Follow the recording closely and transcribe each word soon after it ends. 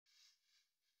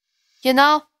You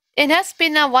know, it has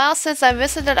been a while since I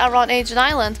visited around Agent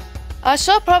Island. I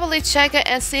should probably check it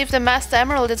and see if the Master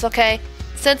Emerald is okay,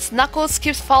 since Knuckles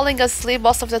keeps falling asleep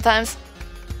most of the times.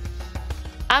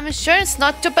 I'm sure it's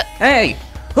not too bad. Hey!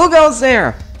 Who goes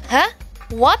there? Huh?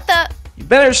 What the? You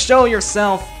better show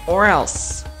yourself, or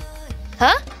else.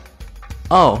 Huh?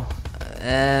 Oh,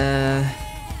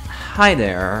 hi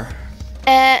there.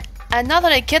 Another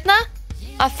echidna?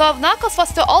 I thought Knuckles was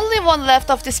the only one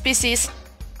left of the species.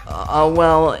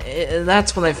 Well,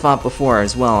 that's what I thought before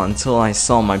as well, until I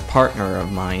saw my partner of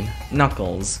mine,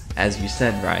 Knuckles, as you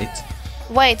said, right?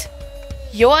 Wait,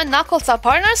 you and Knuckles are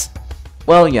partners?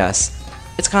 Well, yes.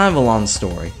 It's kind of a long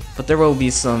story, but there will be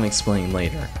some explained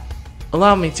later.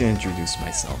 Allow me to introduce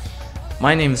myself.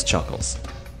 My name is Chuckles.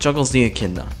 Chuckles the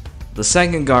Echidna, the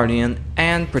second guardian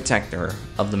and protector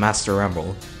of the Master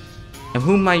Emerald. And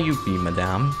who might you be,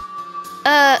 madame?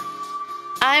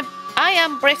 I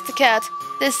am Brick the Cat,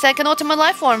 the second ultimate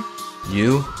life form.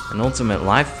 You? An ultimate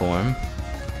life form?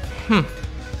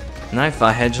 And I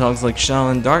thought hedgehogs like Shadow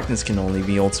and Darkness can only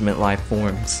be ultimate life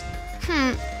forms.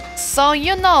 So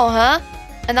you know, huh?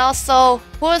 And also,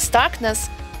 who is Darkness?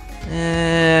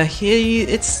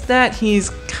 It's that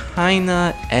he's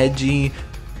kinda edgy,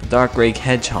 dark gray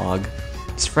hedgehog.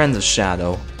 He's friends of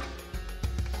Shadow.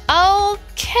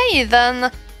 Okay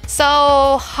then.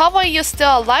 So, how are you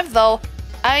still alive though?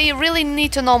 I really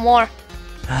need to know more.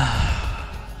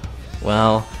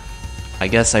 Well, I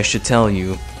guess I should tell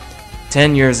you.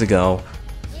 10 years ago,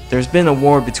 there's been a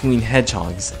war between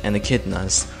hedgehogs and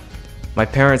echidnas. My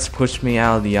parents pushed me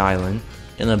out of the island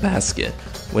in a basket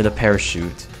with a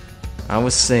parachute. I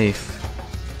was safe,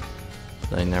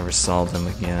 but I never saw them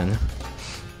again.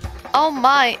 Oh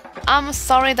my, I'm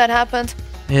sorry that happened.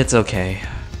 It's okay.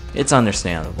 It's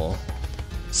understandable.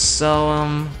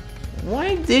 So,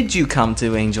 why did you come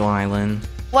to Angel Island?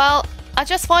 Well, I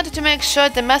just wanted to make sure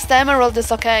the Master Emerald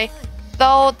is okay.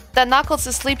 Though, the Knuckles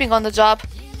is sleeping on the job.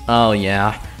 Oh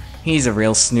yeah, he's a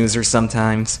real snoozer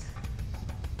sometimes.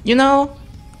 You know,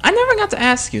 I never got to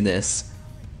ask you this.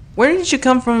 Where did you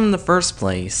come from in the first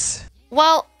place?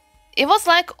 Well, it was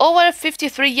like over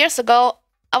 53 years ago.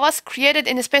 I was created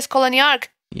in the space colony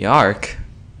Ark. Yark?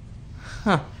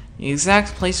 Huh, the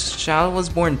exact place Shadow was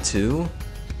born too?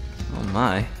 Oh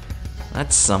my,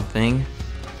 that's something.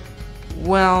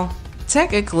 Well,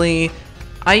 technically,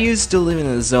 I used to live in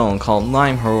a zone called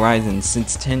Lime Horizon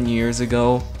since 10 years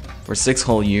ago, for 6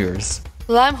 whole years.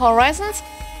 Lime Horizons?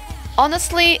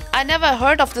 Honestly, I never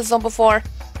heard of this zone before.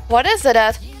 What is it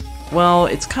at? Well,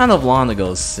 it's kind of long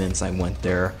ago since I went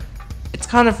there. It's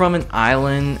kind of from an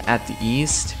island at the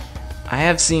east. I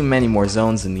have seen many more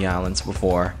zones in the islands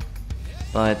before,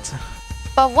 but...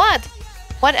 But what?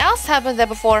 What else happened there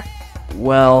before?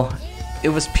 Well, it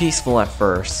was peaceful at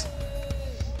first.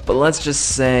 But let's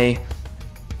just say,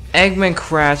 Eggman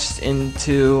crashed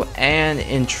into and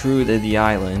intruded the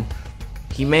island.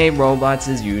 He made robots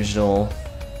as usual.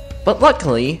 But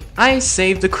luckily, I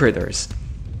saved the critters.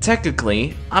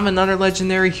 Technically, I'm another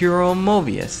legendary hero,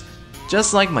 Mobius.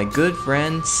 Just like my good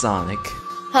friend, Sonic.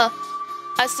 Huh.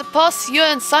 I suppose you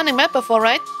and Sonic met before,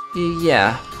 right?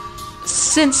 Yeah.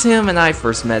 Since him and I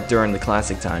first met during the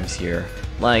classic times here.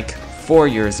 Like, 4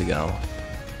 years ago.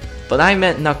 But I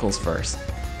met Knuckles first.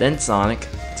 Then Sonic,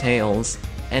 Tails,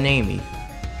 and Amy.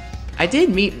 I did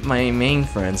meet my main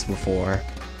friends before.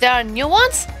 There are new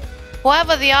ones?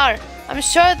 Whoever they are, I'm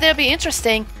sure they'll be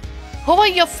interesting. Who were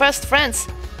your first friends?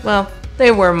 Well,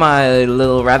 they were my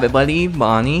little rabbit buddy,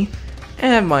 Bonnie,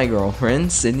 and my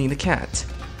girlfriend, Sydney the cat.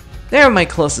 They are my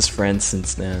closest friends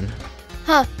since then.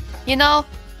 Huh, you know,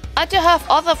 I do have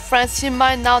other friends you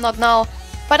might now not know,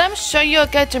 but I'm sure you'll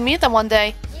get to meet them one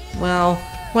day. Well,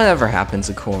 whatever happens,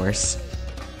 of course.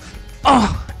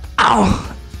 Oh!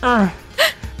 Ow!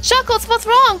 Chuckles, what's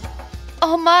wrong?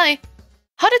 Oh my,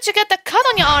 how did you get that cut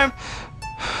on your arm?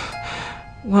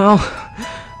 Well,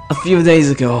 a few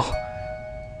days ago,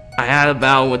 I had a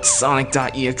battle with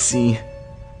Sonic.exe.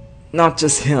 Not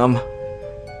just him,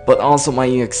 but also my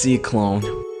EXE clone.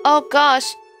 Oh gosh,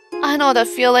 I know that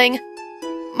feeling.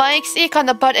 My XE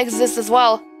counterpart exists as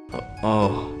well.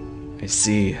 Oh, I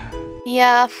see.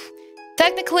 Yeah,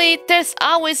 technically there's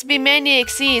always been many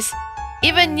XEs.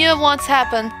 Even new ones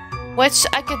happen, which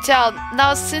I can tell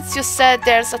now since you said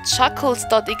there's a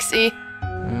Chuckles.exe.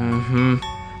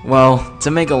 Well,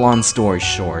 to make a long story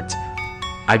short,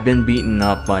 I've been beaten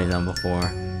up by them before.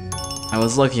 I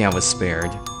was lucky I was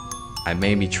spared. I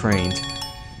may be trained,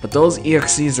 but those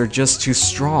EXEs are just too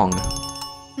strong.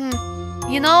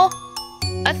 You know,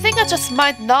 I think I just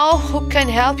might know who can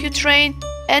help you train,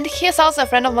 and he's also a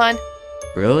friend of mine.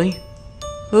 Really?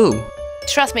 Who?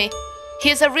 Trust me,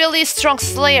 he's a really strong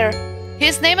slayer.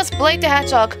 His name is Blade the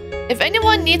Hedgehog. If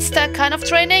anyone needs that kind of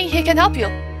training, he can help you.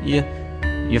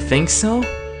 You think so?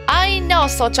 I know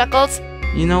so, Chuckles.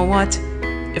 You know what?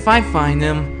 If I find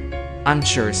him, I'm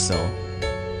sure so.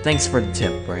 Thanks for the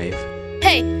tip, Brave.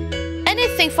 Hey,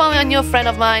 anything from a new friend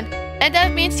of mine. And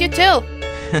that means you too.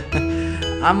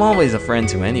 I'm always a friend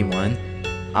to anyone.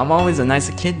 I'm always a nice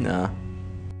echidna.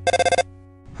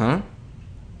 Huh?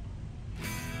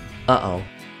 Uh-oh.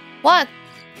 What?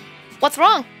 What's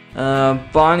wrong?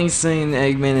 Bonnie's saying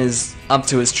Eggman is up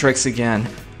to his tricks again.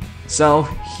 So,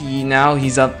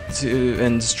 he's up to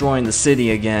and destroying the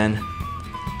city again.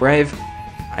 Brave,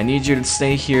 I need you to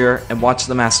stay here and watch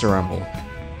the Master Emerald.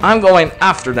 I'm going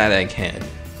after that egghead.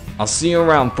 I'll see you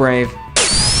around, Brave.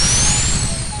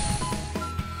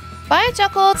 Bye,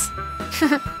 Chuckles.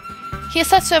 He's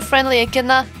such a friendly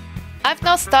echidna. I've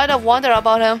now started to wonder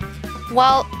about him.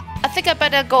 Well, I think I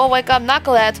better go wake up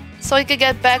Knucklehead so he can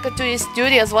get back to his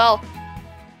duty as well.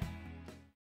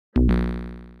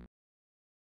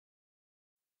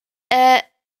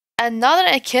 Another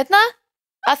echidna?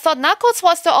 I thought Knuckles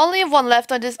was the only one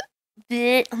left on this.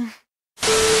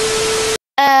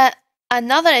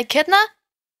 Another echidna?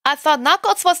 I thought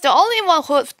Knuckles was the only one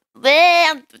who.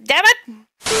 Damn it!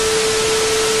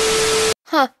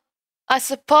 Huh. I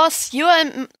suppose you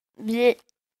and.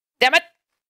 Damn it!